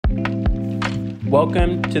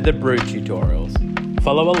Welcome to the Brew tutorials.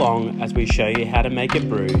 Follow along as we show you how to make a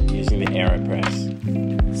brew using the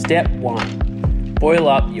AeroPress. Step 1. Boil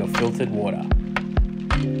up your filtered water.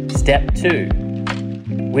 Step 2.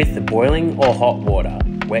 With the boiling or hot water,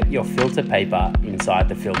 wet your filter paper inside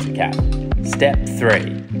the filter cap. Step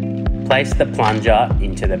 3. Place the plunger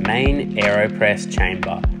into the main AeroPress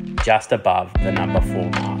chamber just above the number 4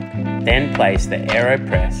 mark. Then place the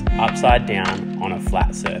AeroPress upside down on a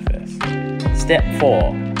flat surface. Step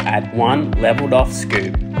 4. Add 1 leveled off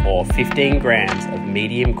scoop or 15 grams of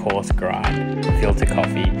medium coarse grind filter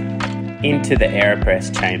coffee into the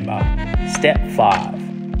AeroPress chamber. Step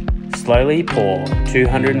 5. Slowly pour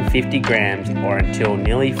 250 grams or until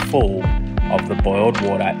nearly full of the boiled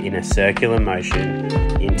water in a circular motion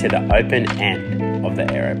into the open end of the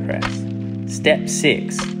AeroPress. Step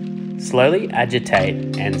 6. Slowly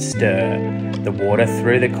agitate and stir the water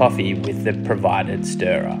through the coffee with the provided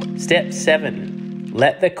stirrer. Step 7.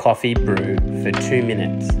 Let the coffee brew for 2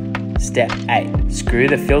 minutes. Step 8. Screw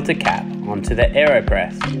the filter cap onto the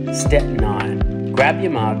AeroPress. Step 9. Grab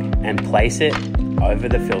your mug and place it over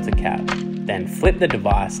the filter cap. Then flip the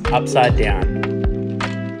device upside down.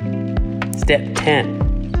 Step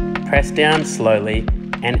 10. Press down slowly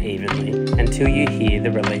and evenly until you hear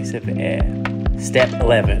the release of air. Step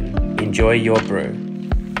 11. Enjoy your brew.